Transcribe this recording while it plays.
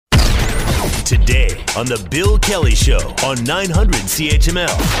Today on The Bill Kelly Show on 900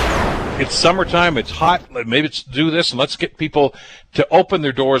 CHML. It's summertime, it's hot, maybe let's do this and let's get people to open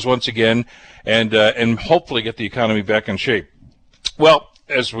their doors once again and hopefully get the economy back in shape. Well,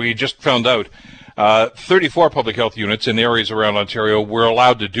 as we just found out, 34 public health units in areas around Ontario were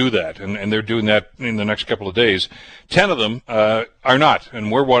allowed to do that, and they're doing that in the next couple of days. 10 of them are not,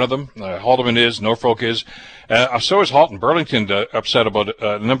 and we're one of them. Haldimand is, Norfolk is. So is Halton. Burlington upset about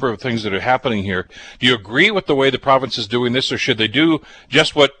a number of things that are happening here. Do you agree with the way the province is doing this, or should they do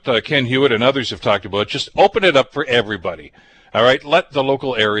just what Ken Hewitt and others have talked about, just open it up for everybody? All right, let the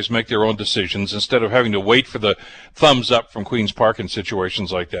local areas make their own decisions instead of having to wait for the thumbs up from Queen's Park in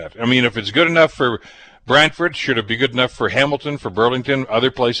situations like that. I mean, if it's good enough for Brantford, should it be good enough for Hamilton, for Burlington,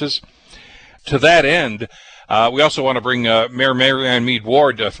 other places? To that end, we also want to bring Mayor Marianne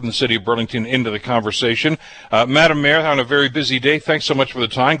Mead-Ward from the city of Burlington into the conversation. Madam Mayor, on a very busy day, thanks so much for the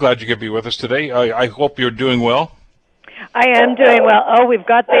time. Glad you could be with us today. I hope you're doing well. I am doing well. Oh, we've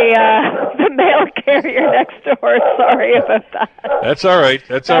got the mail carrier next door. Sorry about that. That's all right.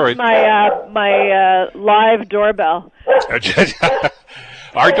 That's all right. My live doorbell.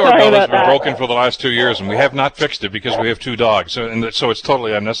 Our doorbell has been broken for the last 2 years, and we have not fixed it because we have 2 dogs. So it's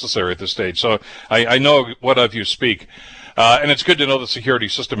totally unnecessary at this stage. So I know what of you speak. And it's good to know the security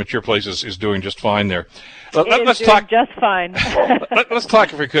system at your place is doing just fine there. Let's talk just fine. Let's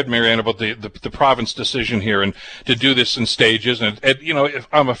talk, if we could, Marianne, about the province decision here and to do this in stages. And you know, if,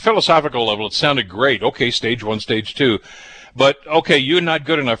 on a philosophical level, it sounded great. Okay, stage 1, stage 2, but okay, you're not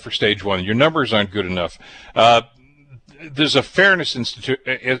good enough for stage 1. Your numbers aren't good enough. There's a fairness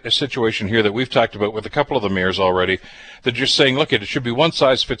situation here that we've talked about with a couple of the mayors already. That you're saying, look, it should be one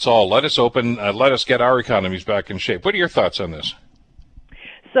size fits all. Let us open. Let us get our economies back in shape. What are your thoughts on this?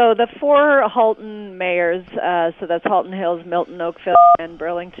 So the 4 Halton mayors, so that's Halton Hills, Milton, Oakville, and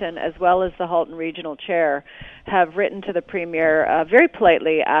Burlington, as well as the Halton Regional Chair, have written to the Premier very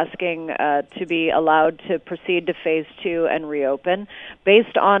politely asking to be allowed to proceed to Phase 2 and reopen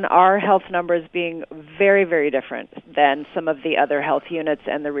based on our health numbers being very, very different than some of the other health units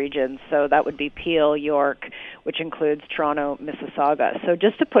and the regions. So that would be Peel, York, which includes Toronto, Mississauga. So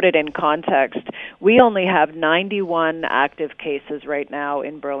just to put it in context, we only have 91 active cases right now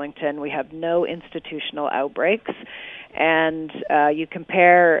in Burlington. We have no institutional outbreaks. And you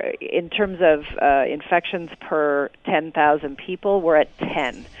compare, in terms of infections per 10,000 people, we're at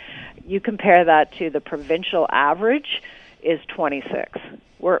 10. You compare that to the provincial average is 26.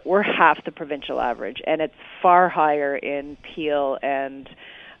 We're half the provincial average, and it's far higher in Peel and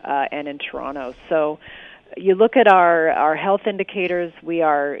in Toronto. So you look at our health indicators, we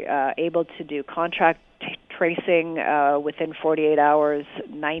are able to do contact tracing within 48 hours,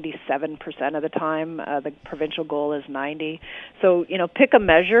 97% of the time. The provincial goal is 90. So, you know, pick a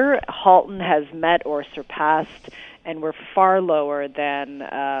measure. Halton has met or surpassed, and we're far lower than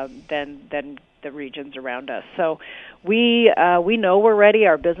the regions around us. So we know we're ready.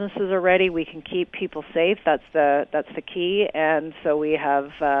 Our businesses are ready. We can keep people safe. That's the key. And so we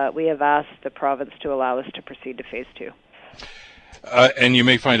have asked the province to allow us to proceed to Phase 2. And you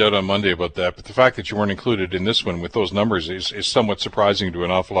may find out on Monday about that, but the fact that you weren't included in this one with those numbers is somewhat surprising to an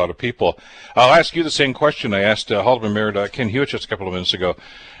awful lot of people. I'll ask you the same question I asked Halton Mayor Ken Hewitt just a couple of minutes ago.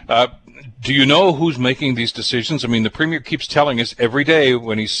 Do you know who's making these decisions? I mean, the Premier keeps telling us every day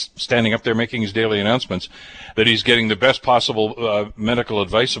when he's standing up there making his daily announcements that he's getting the best possible medical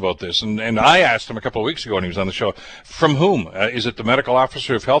advice about this. And I asked him a couple of weeks ago when he was on the show, from whom? Is it the medical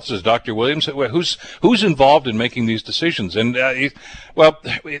officer of health? Is it Dr. Williams? Who's involved in making these decisions? And,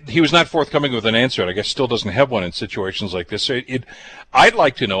 he was not forthcoming with an answer, and I guess still doesn't have one in situations like this. I'd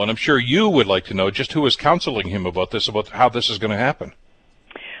like to know, and I'm sure you would like to know, just who is counseling him about this, about how this is going to happen.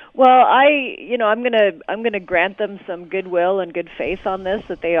 Well, I'm gonna grant them some goodwill and good faith on this,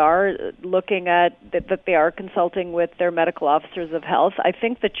 that they are looking at that they are consulting with their medical officers of health. I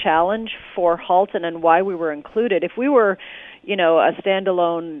think the challenge for Halton and why we were included, if we were, you know, a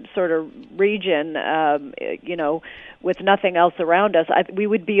standalone sort of region, with nothing else around us, we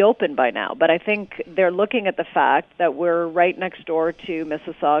would be open by now. But I think they're looking at the fact that we're right next door to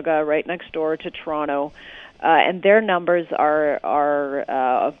Mississauga, right next door to Toronto. And their numbers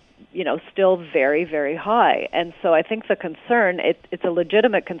are still very, very high. And so I think the concern, it's a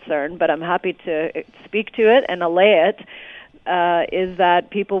legitimate concern, but I'm happy to speak to it and allay it, is that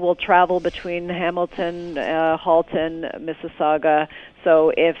people will travel between Hamilton, Halton, Mississauga,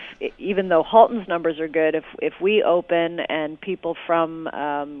 So even though Halton's numbers are good, if we open and people from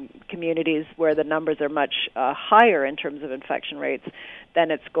communities where the numbers are much higher in terms of infection rates, then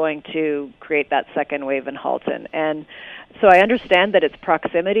it's going to create that second wave in Halton. And so I understand that it's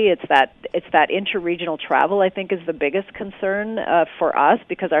proximity, it's that interregional travel, I think, is the biggest concern for us,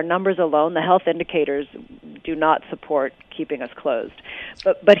 because our numbers alone, the health indicators, do not support keeping us closed.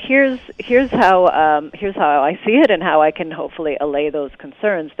 But here's how I see it, and how I can hopefully allay those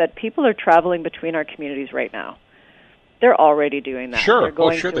concerns, that people are traveling between our communities right now. They're already doing that. Sure. They're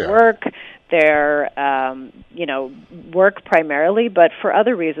going to work. They're, work primarily, but for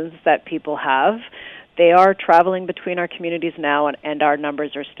other reasons that people have, they are traveling between our communities now, and our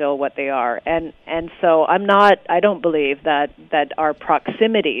numbers are still what they are. And so I don't believe that our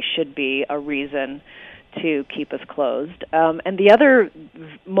proximity should be a reason to keep us closed. And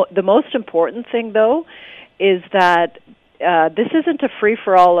the most important thing, though, is that this isn't a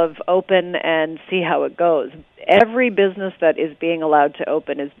free-for-all of open and see how it goes. Every business that is being allowed to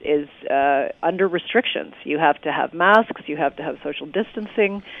open is under restrictions. You have to have masks, you have to have social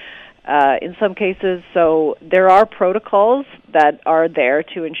distancing in some cases. So there are protocols that are there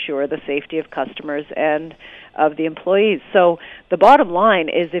to ensure the safety of customers and of the employees. So the bottom line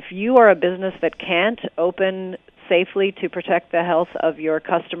is, if you are a business that can't open safely to protect the health of your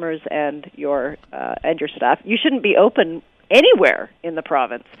customers and your staff, you shouldn't be open anywhere in the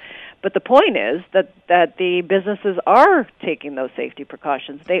province. But the point is that the businesses are taking those safety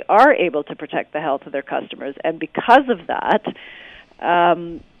precautions. They are able to protect the health of their customers, and because of that,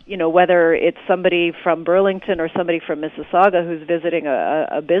 whether it's somebody from Burlington or somebody from Mississauga who's visiting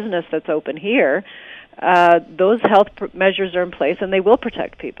a business that's open here, those health measures are in place, and they will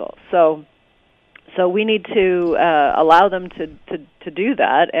protect people. So we need to allow them to do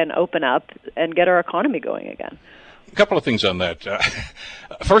that and open up and get our economy going again. A couple of things on that.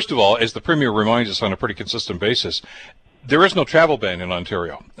 First of all, as the Premier reminds us on a pretty consistent basis, there is no travel ban in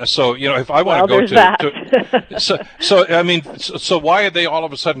Ontario. So, if I want to go so why are they all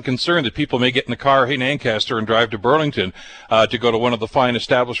of a sudden concerned that people may get in the car in Ancaster and drive to Burlington to go to one of the fine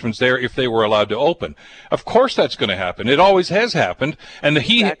establishments there if they were allowed to open? Of course that's going to happen. It always has happened. And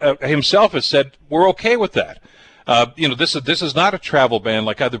he himself has said, we're okay with that. This is not a travel ban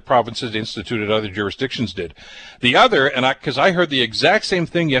like other provinces instituted, other jurisdictions did. The other, and because I heard the exact same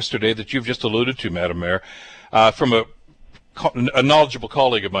thing yesterday that you've just alluded to, Madam Mayor, from a knowledgeable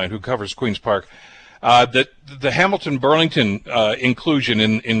colleague of mine who covers Queen's Park, that the Hamilton-Burlington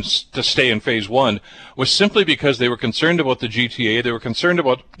inclusion to stay in Phase 1 was simply because they were concerned about the GTA, they were concerned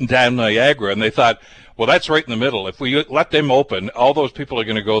about Dam Niagara, and they thought, well, that's right in the middle. If we let them open, all those people are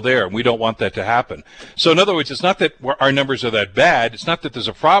going to go there, and we don't want that to happen. So in other words, it's not that our numbers are that bad. It's not that there's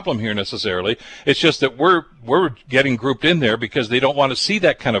a problem here necessarily. It's just that we're getting grouped in there because they don't want to see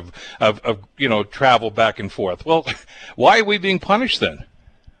that kind of travel back and forth. Well, why are we being punished then?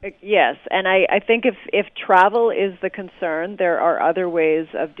 Yes, and I think if travel is the concern, there are other ways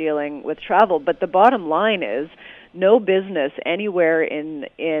of dealing with travel. But the bottom line is, no business anywhere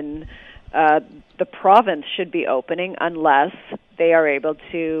in the province should be opening unless they are able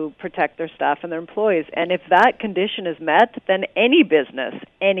to protect their staff and their employees. And if that condition is met, then any business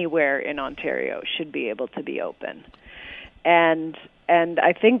anywhere in Ontario should be able to be open. And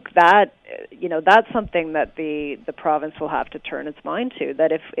I think that that's something that the province will have to turn its mind to,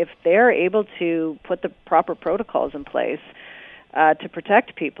 that if they're able to put the proper protocols in place to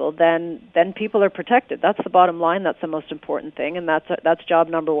protect people, then people are protected. That's the bottom line. That's the most important thing, and that's job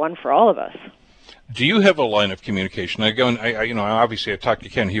number one for all of us. Do you have a line of communication? Obviously I talked to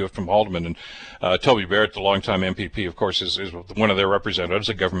Ken Hewitt from Haldeman, and Toby Barrett, the longtime MPP, of course, is one of their representatives,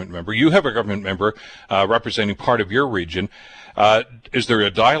 a government member. You have a government member representing part of your region. Is there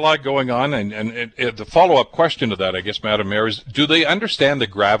a dialogue going on? And the follow-up question to that, I guess, Madam Mayor, is do they understand the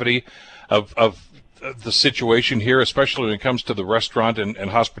gravity of the situation here, especially when it comes to the restaurant and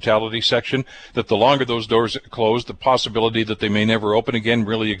hospitality section, that the longer those doors close, the possibility that they may never open again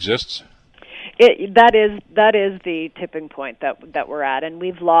really exists? That is the tipping point that we're at, and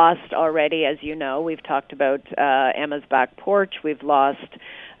we've lost already, as you know. We've talked about Emma's Back Porch. We've lost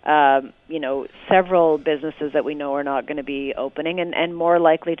several businesses that we know are not going to be opening, and more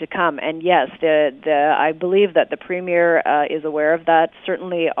likely to come. And yes, I believe that the Premier is aware of that.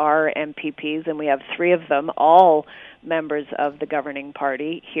 Certainly our MPPs, and we have 3 of them, all members of the governing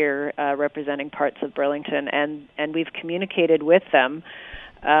party here representing parts of Burlington, and we've communicated with them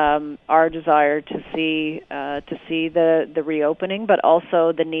our desire to see the reopening, but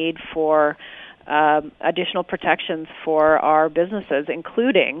also the need for additional protections for our businesses,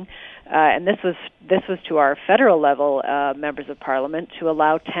 including, and this was to our federal level members of Parliament, to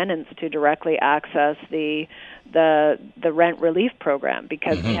allow tenants to directly access the rent relief program,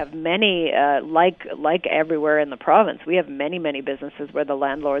 because we have many, like everywhere in the province, we have many businesses where the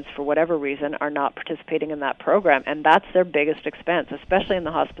landlords, for whatever reason, are not participating in that program, and that's their biggest expense, especially in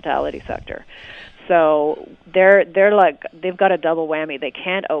the hospitality sector. So they're like, they've got a double whammy. They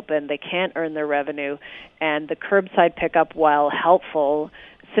can't open, they can't earn their revenue, and the curbside pickup, while helpful,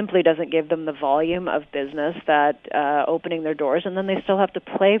 simply doesn't give them the volume of business that opening their doors, and then they still have to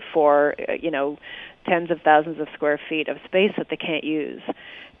pay for tens of thousands of square feet of space that they can't use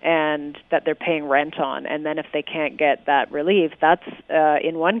and that they're paying rent on. And then if they can't get that relief, that's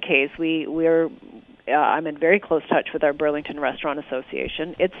in one case I'm in very close touch with our Burlington Restaurant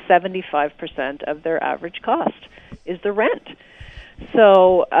Association. It's 75% of their average cost is the rent.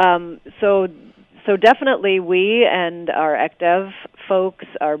 So definitely we and our ECDEV folks,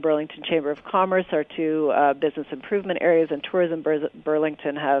 our Burlington Chamber of Commerce, our two business improvement areas, and Tourism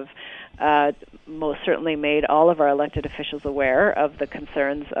Burlington have most certainly made all of our elected officials aware of the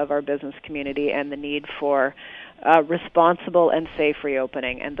concerns of our business community and the need for responsible and safe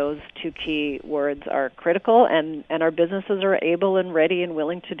reopening. And those two key words are critical, and our businesses are able and ready and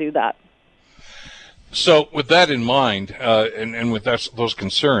willing to do that. So with that in mind, and with those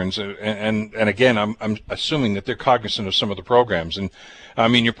concerns, and again, I'm assuming that they're cognizant of some of the programs. And I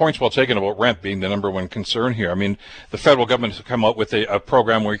mean, your point's well taken about rent being the number one concern here. I mean, the federal government has come up with a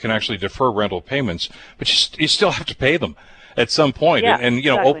program where you can actually defer rental payments, but you still have to pay them at some point. Yeah, and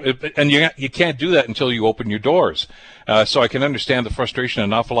exactly. And you can't do that until you open your doors. So I can understand the frustration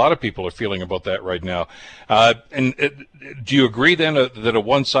an awful lot of people are feeling about that right now. Do you agree then that a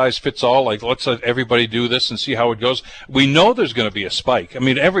one-size-fits-all, like let's let everybody do this and see how it goes? We know there's going to be a spike. I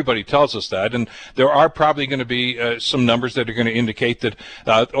mean, everybody tells us that, and there are probably going to be some numbers that are going to indicate that,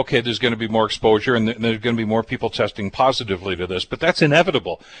 okay, there's going to be more exposure and there's going to be more people testing positively to this, but that's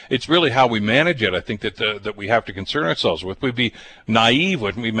inevitable. It's really how we manage it, I think, that we have to concern ourselves with. We'd be naive,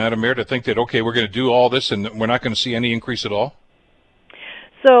 wouldn't we, Madam Mayor, to think that, okay, we're going to do all this and we're not going to see any increase at all?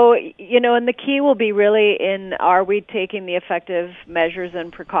 So, and the key will be really in, are we taking the effective measures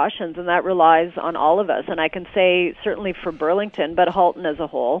and precautions? And that relies on all of us. And I can say, certainly for Burlington, but Halton as a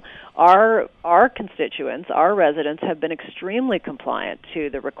whole, our constituents, our residents have been extremely compliant to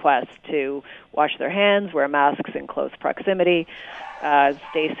the request to wash their hands, wear masks in close proximity,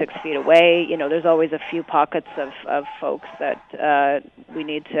 stay 6 feet away. There's always a few pockets of folks that we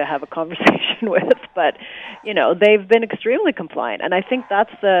need to have a conversation with, but they've been extremely compliant. And I think that's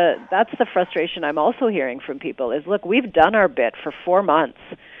the frustration I'm also hearing from people is, look, we've done our bit for 4 months.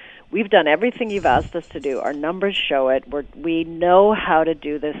 We've done everything you've asked us to do. Our numbers show it. We know how to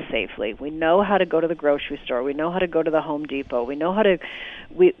do this safely. We know how to go to the grocery store. We know how to go to the Home Depot. We know how to,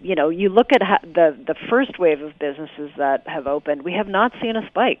 you look at the first wave of businesses that have opened, we have not seen a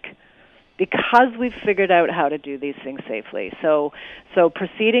spike because we've figured out how to do these things safely. So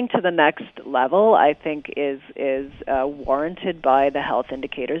proceeding to the next level, I think, is warranted by the health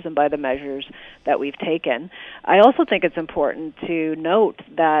indicators and by the measures that we've taken. I also think it's important to note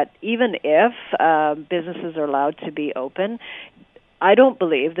that even if businesses are allowed to be open, I don't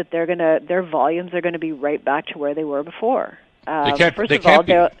believe that their volumes are going to be right back to where they were before. They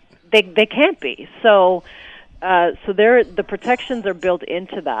can't be. So the protections are built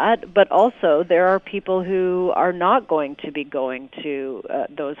into that, but also there are people who are not going to be going to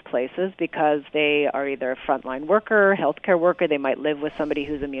those places because they are either a frontline worker, healthcare worker. They might live with somebody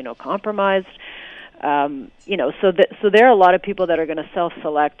who's immunocompromised. So there are a lot of people that are going to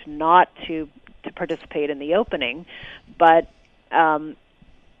self-select not to participate in the opening, but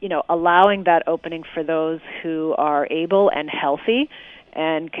allowing that opening for those who are able and healthy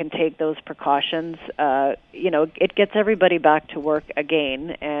and can take those precautions, it gets everybody back to work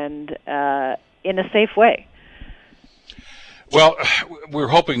again and in a safe way. Well, we're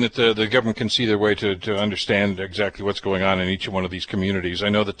hoping that the government can see their way to understand exactly what's going on in each one of these communities. I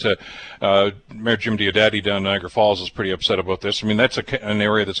know that Mayor Jim Diodati down in Niagara Falls is pretty upset about this. I mean, that's an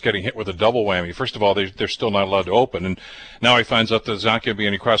area that's getting hit with a double whammy. First of all, they're still not allowed to open, and now he finds out there's not going to be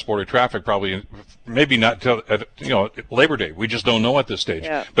any cross-border traffic, probably, maybe not till Labor Day. We just don't know at this stage,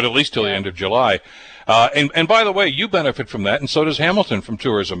 but at least till the end of July. And by the way, you benefit from that, and so does Hamilton from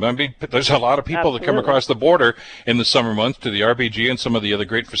tourism. I mean, there's a lot of people that come across the border in the summer months to the the RBG and some of the other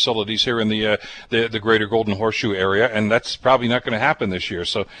great facilities here in the greater Golden Horseshoe area, and that's probably not going to happen this year.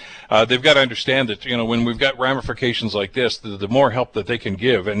 So they've got to understand that, when we've got ramifications like this, the more help that they can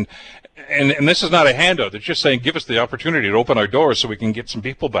give, and this is not a handout. It's just saying, give us the opportunity to open our doors so we can get some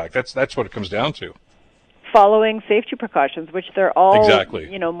people back. That's what it comes down to. Following safety precautions, which they're all,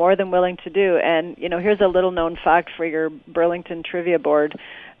 exactly. More than willing to do. And, here's a little known fact for your Burlington trivia board.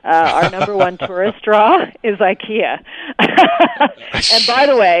 Our number one tourist draw is IKEA. And by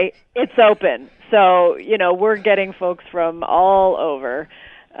the way, it's open. So, we're getting folks from all over,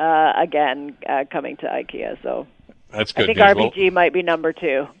 coming to IKEA. So that's good. I think RBG might be number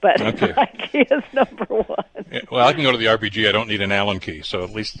 2, but okay. IKEA's number 1. Yeah, well, I can go to the RBG. I don't need an Allen key, so at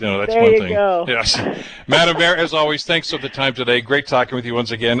least that's there one you thing. Go. Yes, Madam Mayor, as always, thanks for the time today. Great talking with you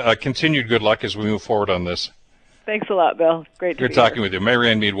once again. Continued good luck as we move forward on this. Thanks a lot, Bill. Great to Good talking with you. Mary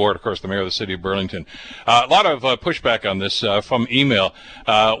Ann Mead Ward, of course, the mayor of the city of Burlington. A lot of pushback on this from email.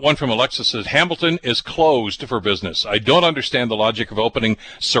 One from Alexa says, Hamilton is closed for business. I don't understand the logic of opening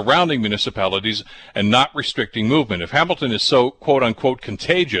surrounding municipalities and not restricting movement. If Hamilton is so, quote-unquote,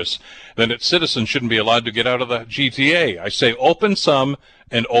 contagious, then its citizens shouldn't be allowed to get out of the GTA. I say open some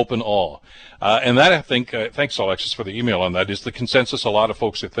and open all. And that, I think, thanks, Alexis, for the email on that, is the consensus a lot of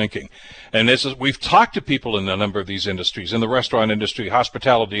folks are thinking. And we've talked to people in a number of these industries, in the restaurant industry,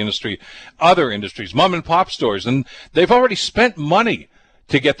 hospitality industry, other industries, mom and pop stores, and they've already spent money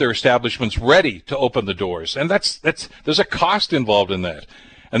to get their establishments ready to open the doors. And there's a cost involved in that.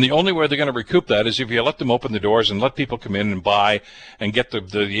 And the only way they're going to recoup that is if you let them open the doors and let people come in and buy and get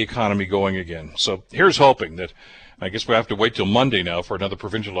the economy going again. So here's hoping that, I guess we have to wait till Monday now for another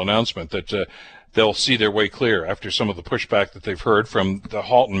provincial announcement, that they'll see their way clear after some of the pushback that they've heard from the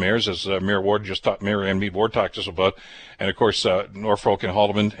Halton mayors, as Mary Ann Mead Ward talked to us about, and of course Norfolk and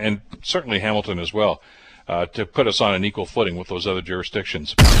Haldimand, and certainly Hamilton as well, to put us on an equal footing with those other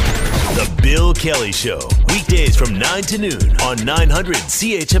jurisdictions. The Bill Kelly Show, weekdays from 9 to noon on 900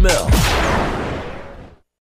 CHML.